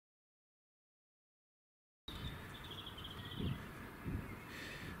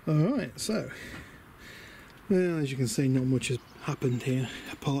Alright, so, well, as you can see, not much has happened here,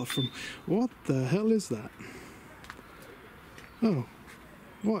 apart from, what the hell is that? Oh,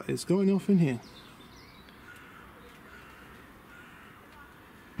 what is going off in here?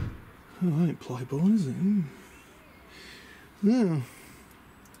 Oh, that ain't plyboard, is it? No.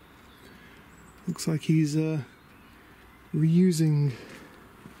 Looks like he's reusing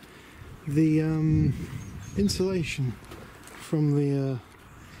the insulation from the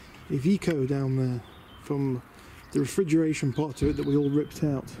Iveco down there, from the refrigeration part of it that we all ripped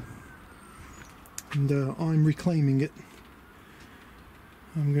out, and I'm reclaiming it.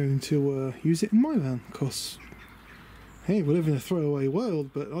 I'm going to use it in my van, because hey, we live in a throwaway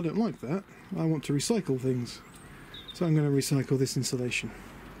world, but I don't like that. I want to recycle things, so I'm going to recycle this insulation.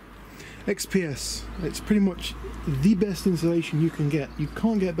 XPS, it's pretty much the best insulation you can get. You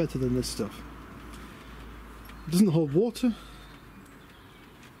can't get better than this stuff. It doesn't hold water.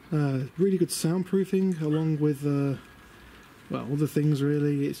 Really good soundproofing, along with well, other things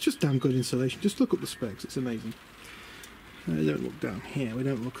really. It's just damn good insulation. Just look up the specs, it's amazing. Don't look down here, we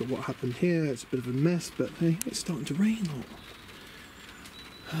don't look at what happened here. It's a bit of a mess, but hey, it's starting to rain.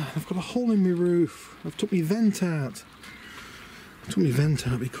 I've got a hole in my roof. I've took my vent out. I took my vent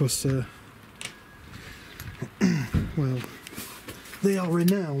out because well, they are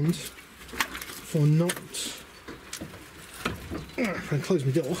renowned for not... If I close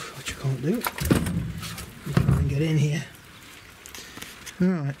my door, which I can't do, you can get in here.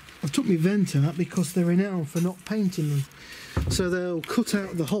 Alright, I took my vent out because they're renowned for not painting them. So they'll cut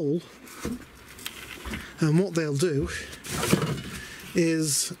out the hole, and what they'll do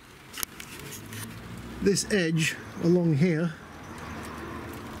is this edge along here,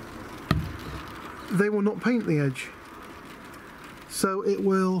 they will not paint the edge, so it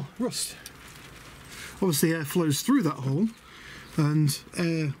will rust. Obviously air flows through that hole, and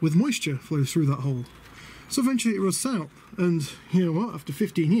air with moisture flows through that hole, so eventually it rusts out. And you know what, after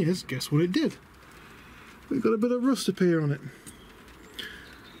 15 years, guess what it did? We've got a bit of rust appear on it.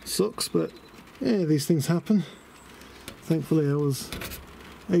 Sucks, but yeah, these things happen. Thankfully I was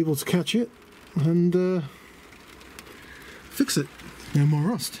able to catch it and fix it. No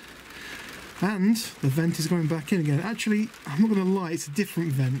more rust. And the vent is going back in again. Actually, I'm not going to lie, it's a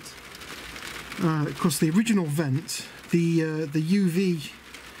different vent. Because the original vent, the UV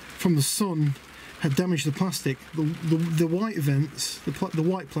from the sun had damaged the plastic. The white vents, the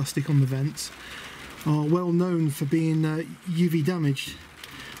white plastic on the vents, are well known for being UV damaged.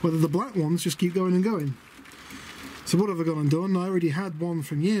 Whether the black ones just keep going and going. So what have I gone and done? I already had one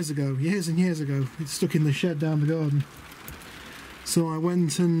from years ago, years and years ago. It's stuck in the shed down the garden. So I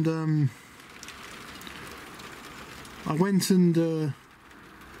went and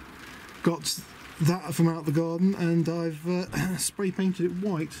got that from out the garden, and I've spray painted it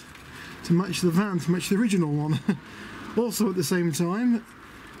white to match the van, to match the original one. Also at the same time,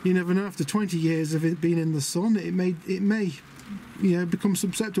 you never know, after 20 years of it being in the sun, it may you know, become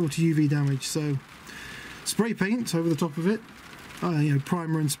susceptible to UV damage. So spray paint over the top of it, you know,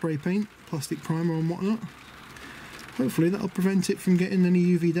 primer and spray paint, plastic primer and whatnot. Hopefully that'll prevent it from getting any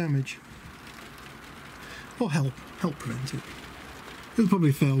UV damage, or help prevent it. It'll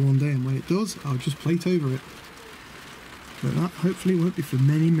probably fail one day, and when it does, I'll just plate over it. But that hopefully won't be for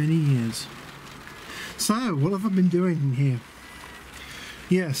many, many years. So, what have I been doing in here?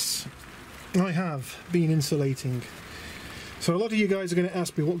 Yes, I have been insulating. So a lot of you guys are going to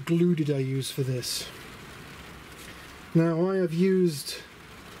ask me, what glue did I use for this? Now, I have used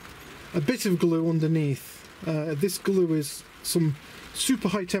a bit of glue underneath. This glue is some super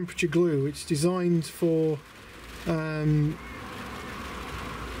high temperature glue. It's designed for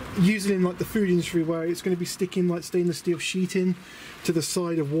using in like the food industry, where it's going to be sticking like stainless steel sheeting to the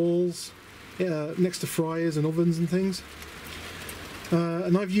side of walls next to fryers and ovens and things.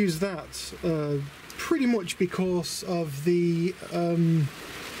 And I've used that pretty much because of the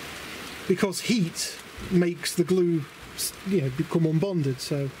because heat makes the glue, you know, become unbonded.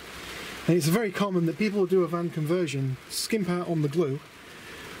 So, and it's very common that people do a van conversion, skimp out on the glue,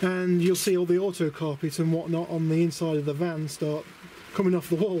 and you'll see all the auto carpet and whatnot on the inside of the van start coming off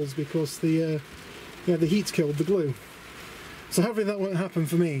the walls because the heat's killed the glue. So hopefully that won't happen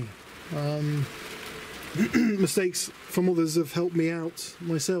for me. Mistakes from others have helped me out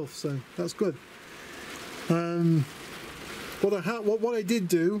myself, so that's good. What I did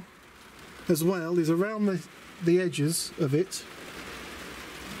do as well is, around the edges of it,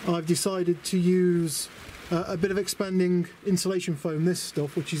 I've decided to use a bit of expanding insulation foam, this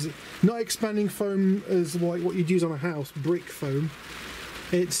stuff, which is not expanding foam as like what you'd use on a house, brick foam.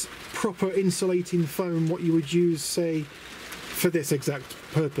 It's proper insulating foam, what you would use, say, for this exact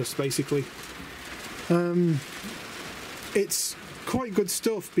purpose, basically. It's quite good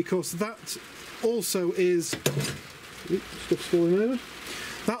stuff because that also is... Oops, stuff's falling over.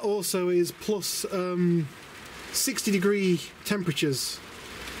 That also is plus 60-degree temperatures,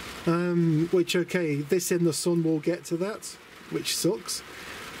 which, okay, this in the sun will get to that, which sucks,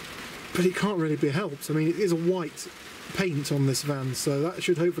 but it can't really be helped. I mean, it is a white paint on this van, so that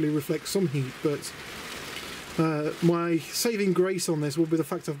should hopefully reflect some heat, but my saving grace on this will be the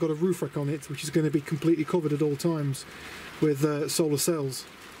fact I've got a roof rack on it, which is going to be completely covered at all times with solar cells.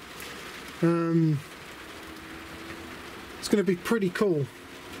 It's going to be pretty cool.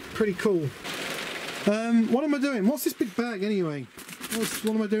 Pretty cool. What am I doing? What's this big bag anyway?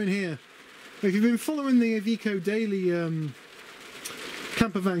 What am I doing here? If you've been following the Iveco Daily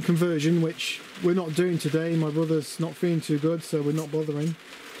camper van conversion, which we're not doing today, my brother's not feeling too good, so we're not bothering.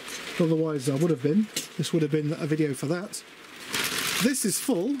 Otherwise I would have been. This would have been a video for that. This is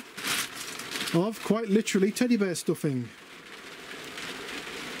full of quite literally teddy bear stuffing.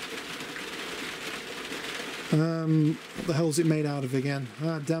 What the hell is it made out of again?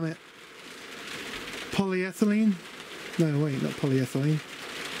 Ah, damn it. Polyethylene? No, wait, not polyethylene.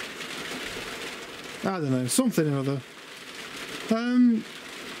 I don't know, something or other.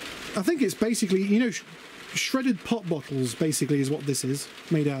 I think it's basically, you know, shredded pop bottles, basically, is what this is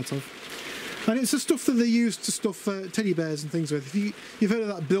made out of. And it's the stuff that they use to stuff teddy bears and things with. You've heard of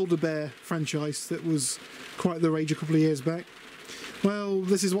that Build-A-Bear franchise that was quite the rage a couple of years back. Well,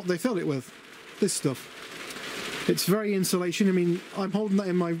 this is what they fill it with. This stuff. It's very insulation. I mean, I'm holding that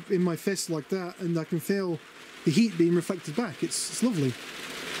in my fist like that, and I can feel the heat being reflected back. It's lovely.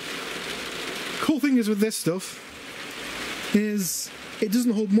 Cool thing is with this stuff is it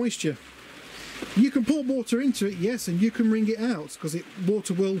doesn't hold moisture. You can pour water into it, yes, and you can wring it out because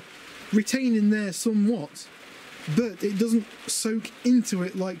water will retain in there somewhat, but it doesn't soak into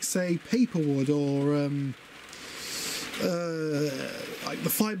it like, say, paper would or like the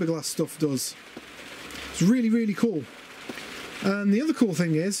fiberglass stuff does. It's really, really cool. And the other cool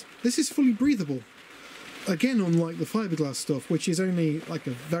thing is this is fully breathable. Again, unlike the fiberglass stuff, which is only like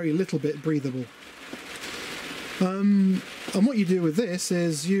a very little bit breathable. And what you do with this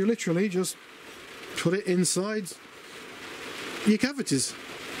is you literally just put it inside your cavities,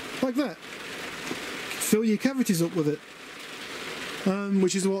 like that. Fill your cavities up with it,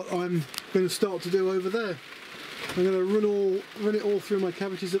 which is what I'm going to start to do over there. I'm going to run it all through my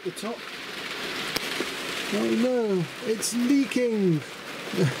cavities at the top. Oh no, it's leaking!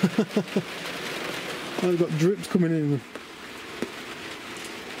 I've got drips coming in.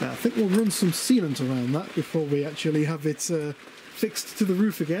 Now, I think we'll run some sealant around that before we actually have it fixed to the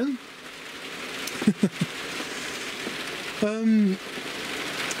roof again.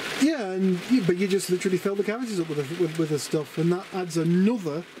 Yeah, but you just literally fill the cavities up with the stuff, and that adds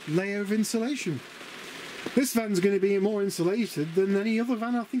another layer of insulation. This van's going to be more insulated than any other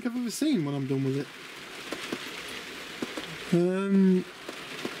van I think I've ever seen when I'm done with it.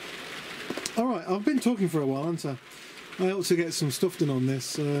 Alright, I've been talking for a while, haven't I? I ought to get some stuff done on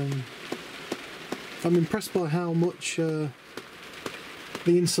this. I'm impressed by how much the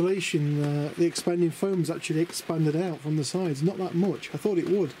insulation, the expanding foam's actually expanded out from the sides. Not that much. I thought it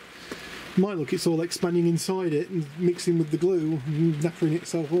would. My look, it's all expanding inside it and mixing with the glue and knackering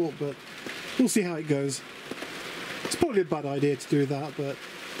itself up, but we'll see how it goes. It's probably a bad idea to do that, but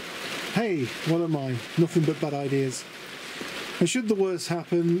hey, what am I? Nothing but bad ideas. And should the worst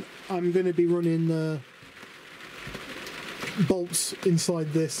happen, I'm going to be running bolts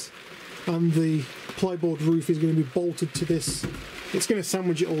inside this, and the plyboard roof is going to be bolted to this. It's going to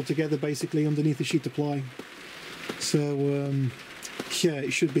sandwich it all together basically underneath a sheet of ply. So yeah,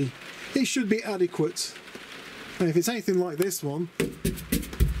 it should be adequate. And if it's anything like this one,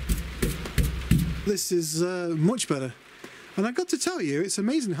 this is much better. And I've got to tell you, it's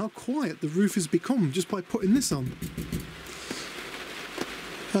amazing how quiet the roof has become just by putting this on.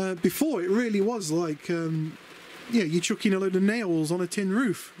 Before, it really was like, yeah, you're chucking a load of nails on a tin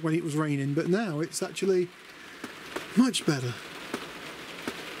roof when it was raining, but now it's actually much better.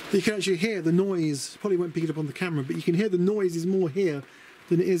 You can actually hear the noise. Probably won't pick it up on the camera, but you can hear the noise is more here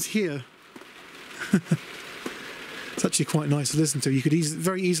than it is here. It's actually quite nice to listen to. You could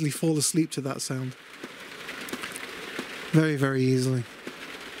very easily fall asleep to that sound. Very, very easily.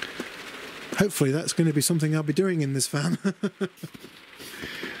 Hopefully that's going to be something I'll be doing in this van.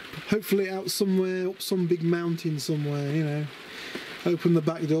 Hopefully out somewhere, up some big mountain somewhere, you know. Open the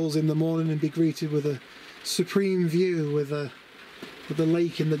back doors in the morning and be greeted with a supreme view with a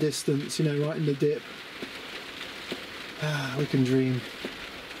lake in the distance, you know, right in the dip. Ah, we can dream.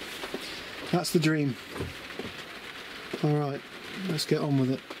 That's the dream. Alright. let's get on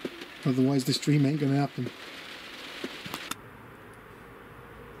with it. Otherwise this dream ain't going to happen.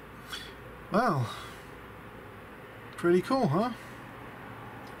 Well, pretty cool, huh?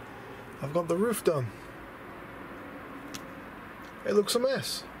 I've got the roof done. It looks a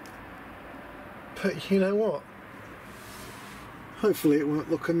mess. But you know what? Hopefully it won't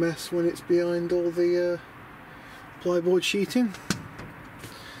look a mess when it's behind all the plyboard sheeting.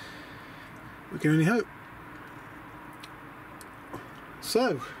 We can only hope.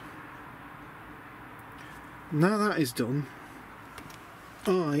 So, now that is done,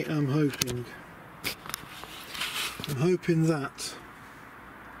 I am hoping that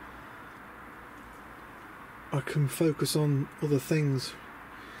I can focus on other things.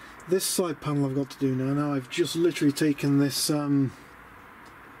 This side panel I've got to do now. Now I've just literally taken this,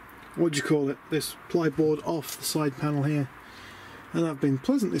 what do you call it, this plyboard off the side panel here, and I've been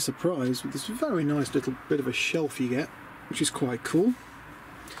pleasantly surprised with this very nice little bit of a shelf you get, which is quite cool.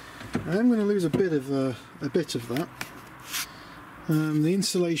 I'm going to lose a bit of that. The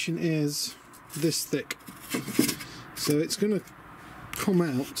insulation is this thick, so it's going to come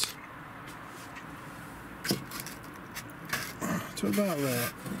out to about there.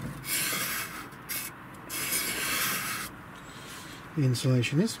 The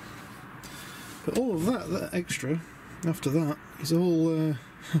insulation is, but all of that extra after that is all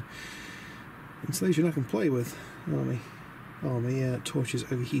insulation I can play with. Oh, my torch is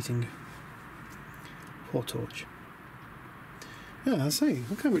overheating. Poor torch. Yeah, I say,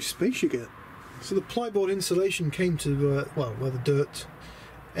 look how much space you get. So the plyboard insulation came to, well, where the dirt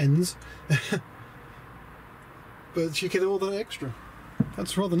ends. But you get all that extra.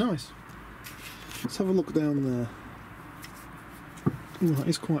 That's rather nice. Let's have a look down there. Ooh, that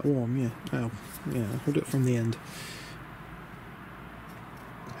is quite warm, yeah. Oh, yeah, I'll hold it from the end.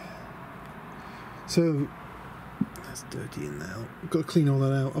 So, that's dirty in there. I've got to clean all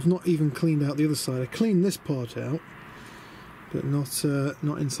that out. I've not even cleaned out the other side. I cleaned this part out, but not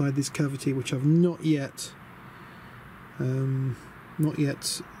inside this cavity, which I've not yet put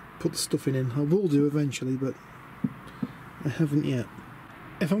the stuffing in. I will do eventually, but I haven't yet.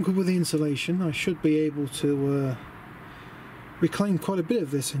 If I'm good with the insulation, I should be able to reclaim quite a bit of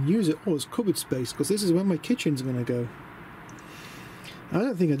this and use it all as cupboard space, because this is where my kitchen's going to go. I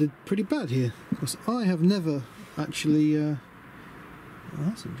don't think I did pretty bad here, because I have never actually well,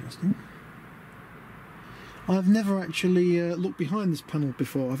 that's interesting. I've never actually looked behind this panel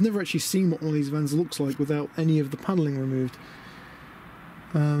before. I've never actually seen what one of these vans looks like without any of the panelling removed.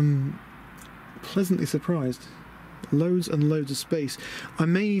 Pleasantly surprised. Loads and loads of space. I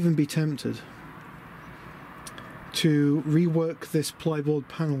may even be tempted to rework this plyboard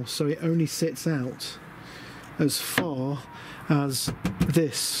panel so it only sits out as far as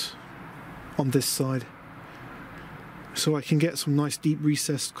this on this side, so I can get some nice deep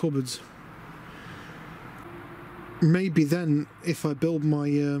recessed cupboards. Maybe then, if I build my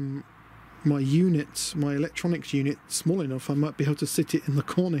my electronics unit small enough, I might be able to sit it in the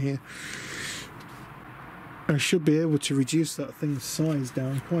corner here. I should be able to reduce that thing's size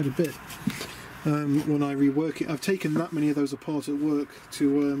down quite a bit when I rework it. I've taken that many of those apart at work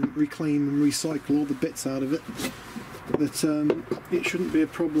to reclaim and recycle all the bits out of it, that it shouldn't be a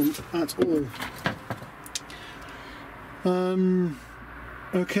problem at all.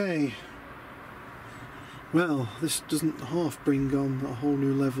 Okay, well, this doesn't half bring on a whole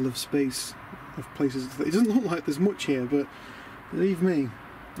new level of space, of places. It doesn't look like there's much here, but believe me,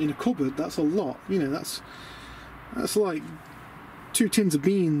 in a cupboard that's a lot. You know, that's like 2 tins of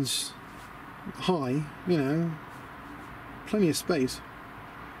beans high, you know. Plenty of space.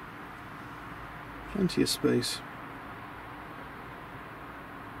 Plenty of space.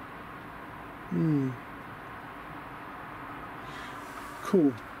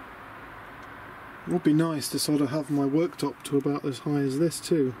 Cool. It would be nice to sort of have my worktop to about as high as this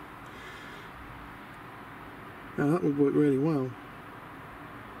too. Now that would work really well.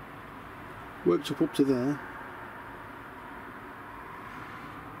 Worktop up to there.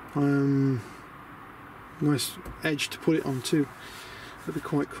 Nice edge to put it on too. That'd be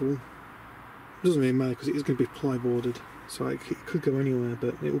quite cool. It doesn't really matter because it is going to be plyboarded, so it could go anywhere,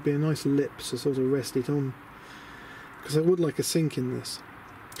 but it would be a nice lip to sort of rest it on. Because I would like a sink in this.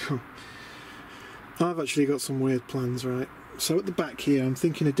 I've actually got some weird plans, right? So at the back here, I'm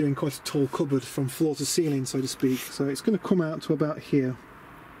thinking of doing quite a tall cupboard from floor to ceiling, so to speak. So it's going to come out to about here,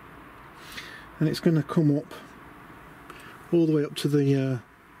 and it's going to come up all the way up to the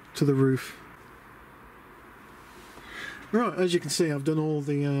roof. Right, as you can see, I've done all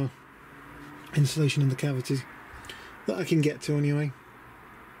the insulation in the cavities that I can get to anyway.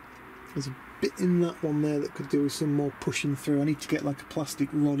 There's a bit in that one there that could do with some more pushing through. I need to get like a plastic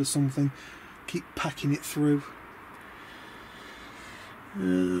rod or something, keep packing it through.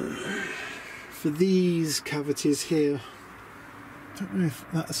 For these cavities here, I don't know if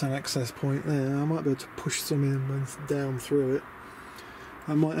that's an access point there. I might be able to push some in and down through it.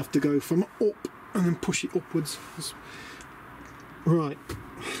 I might have to go from up and then push it upwards. Right.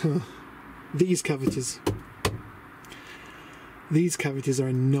 These cavities are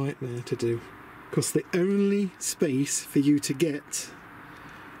a nightmare to do, because the only space for you to get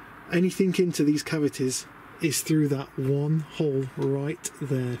anything into these cavities is through that one hole right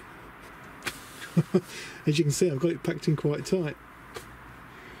there. As you can see, I've got it packed in quite tight.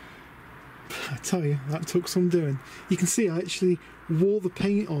 I tell you, that took some doing. You can see I actually wore the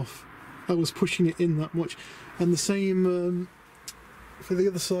paint off. I was pushing it in that much. And the same for the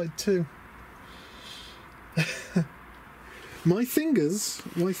other side too. My fingers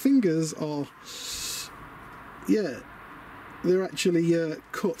are, yeah, they're actually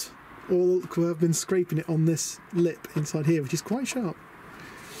cut. I've been scraping it on this lip inside here, which is quite sharp.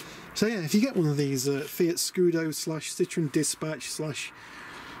 So yeah, if you get one of these Fiat Scudo / Citroen Dispatch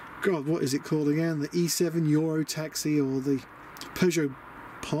 / God, what is it called again? The E7 Euro Taxi, or the Peugeot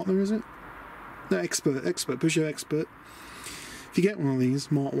Partner, is it? No, Expert, Peugeot Expert. If you get one of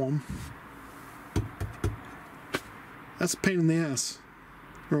these, Mark 1, that's a pain in the ass,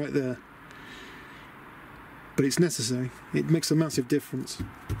 right there. But it's necessary. It makes a massive difference.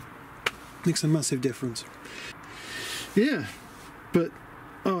 Makes a massive difference. Yeah, but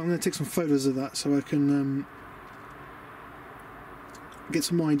I'm going to take some photos of that so I can get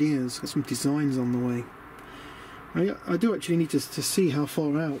some ideas, get some designs on the way. I do actually need to see how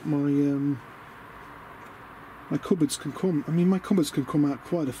far out my my cupboards can come. I mean, my cupboards can come out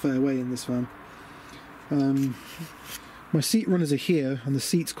quite a fair way in this van. My seat runners are here, and the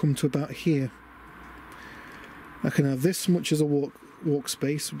seats come to about here. I can have this much as a walk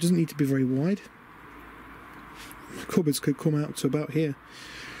space. It doesn't need to be very wide. My cupboards could come out to about here.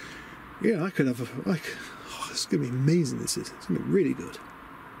 Yeah, I could have oh, it's going to be amazing. This is. It's going to be really good.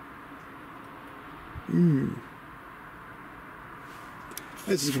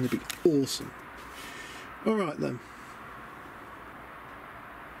 This is going to be awesome. Alright then.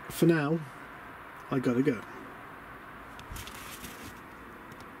 For now, I gotta go.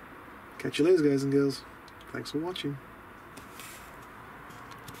 Catch you later, guys and girls. Thanks for watching.